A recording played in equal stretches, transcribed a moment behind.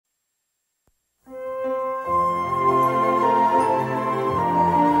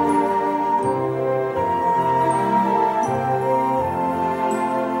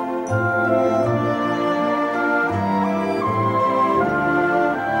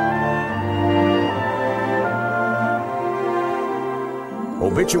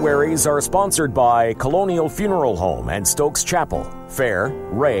Obituaries are sponsored by Colonial Funeral Home and Stokes Chapel, Fair,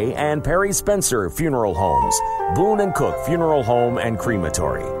 Ray, and Perry Spencer Funeral Homes, Boone & Cook Funeral Home and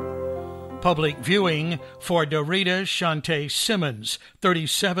Crematory. Public viewing for Dorita Shante Simmons,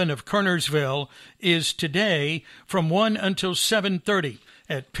 37 of Kernersville, is today from 1 until 7:30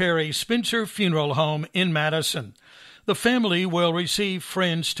 at Perry Spencer Funeral Home in Madison. The family will receive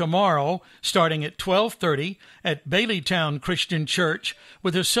friends tomorrow, starting at 12:30 at Baileytown Christian Church,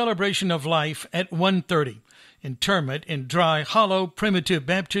 with a celebration of life at 1:30. Interment in Dry Hollow Primitive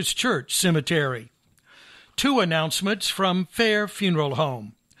Baptist Church Cemetery. 2 announcements from Fair Funeral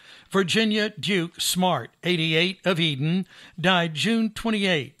Home. Virginia Duke Smart, 88 of Eden, died June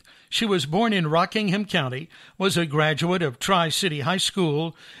 28th. She was born in Rockingham County, was a graduate of Tri-City High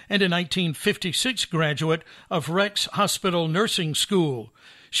School, and a 1956 graduate of Rex Hospital Nursing School.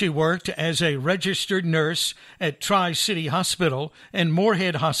 She worked as a registered nurse at Tri-City Hospital and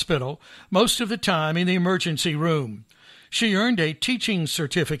Moorhead Hospital, most of the time in the emergency room. She earned a teaching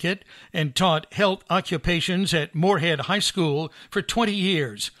certificate and taught health occupations at Moorhead High School for 20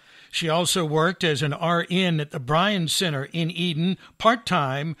 years. She also worked as an RN at the Bryan Center in Eden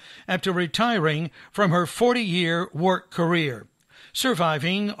part-time after retiring from her 40-year work career.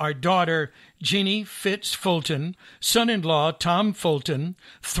 Surviving are daughter Jeannie Fitz Fulton, son-in-law Tom Fulton,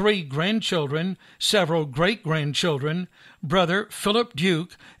 3 grandchildren, several great-grandchildren, brother Philip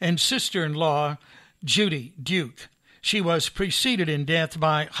Duke, and sister-in-law Judy Duke. She was preceded in death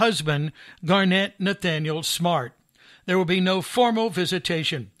by husband Garnett Nathaniel Smart. There will be no formal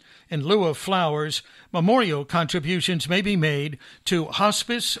visitation. In lieu of flowers, memorial contributions may be made to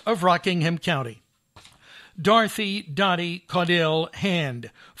Hospice of Rockingham County. Dorothy Dottie Caudill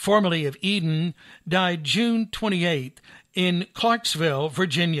Hand, formerly of Eden, died June 28th in Clarksville,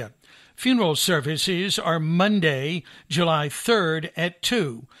 Virginia. Funeral services are Monday, July 3rd at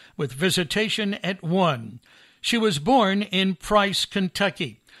 2, with visitation at 1. She was born in Price,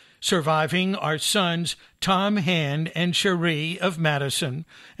 Kentucky. Surviving are sons Tom Hand and Cherie of Madison,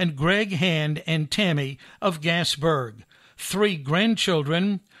 and Greg Hand and Tammy of Gassburg. 3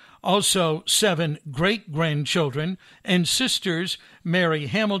 grandchildren, also 7 great-grandchildren, and sisters Mary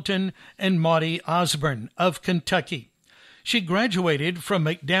Hamilton and Maudie Osborne of Kentucky. She graduated from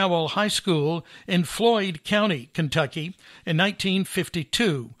McDowell High School in Floyd County, Kentucky in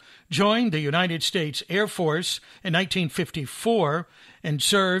 1952, joined the United States Air Force in 1954, and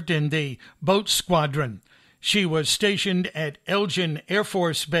served in the Boat Squadron. She was stationed at Elgin Air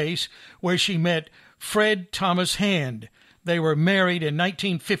Force Base, where she met Fred Thomas Hand. They were married in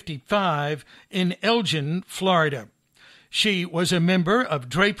 1955 in Elgin, Florida. She was a member of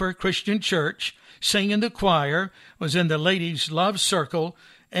Draper Christian Church, sang in the choir, was in the Ladies' Love Circle,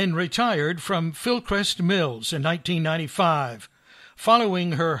 and retired from Fillcrest Mills in 1995.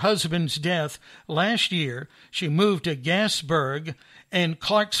 Following her husband's death last year, she moved to Gassburg and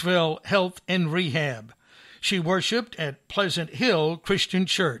Clarksville Health and Rehab. She worshiped at Pleasant Hill Christian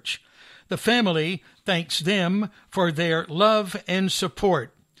Church. The family thanks them for their love and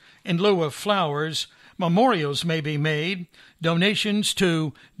support. In lieu of flowers, memorials may be made, donations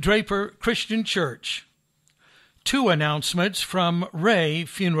to Draper Christian Church. 2 announcements from Ray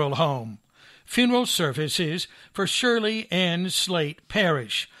Funeral Home. Funeral services for Shirley Ann Slate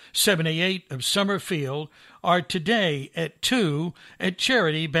Parrish, 78 of Summerfield, are today at 2 at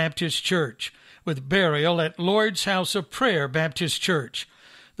Charity Baptist Church, with burial at Lord's House of Prayer Baptist Church.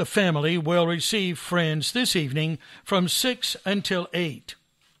 The family will receive friends this evening from 6 until 8.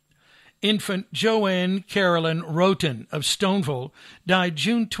 Infant Joanne Carolyn Roten of Stoneville died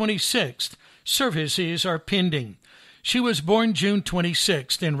June 26th. Services are pending. She was born June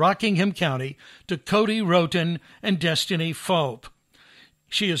 26th in Rockingham County to Cody Roten and Destiny Fulp.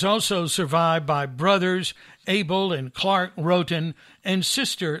 She is also survived by brothers Abel and Clark Roten and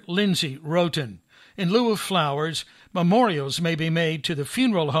sister Lindsay Roten. In lieu of flowers, memorials may be made to the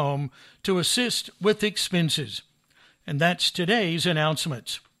funeral home to assist with expenses. And that's today's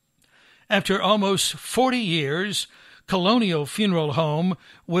announcements. After almost 40 years, Colonial Funeral Home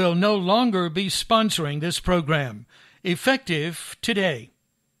will no longer be sponsoring this program, effective today.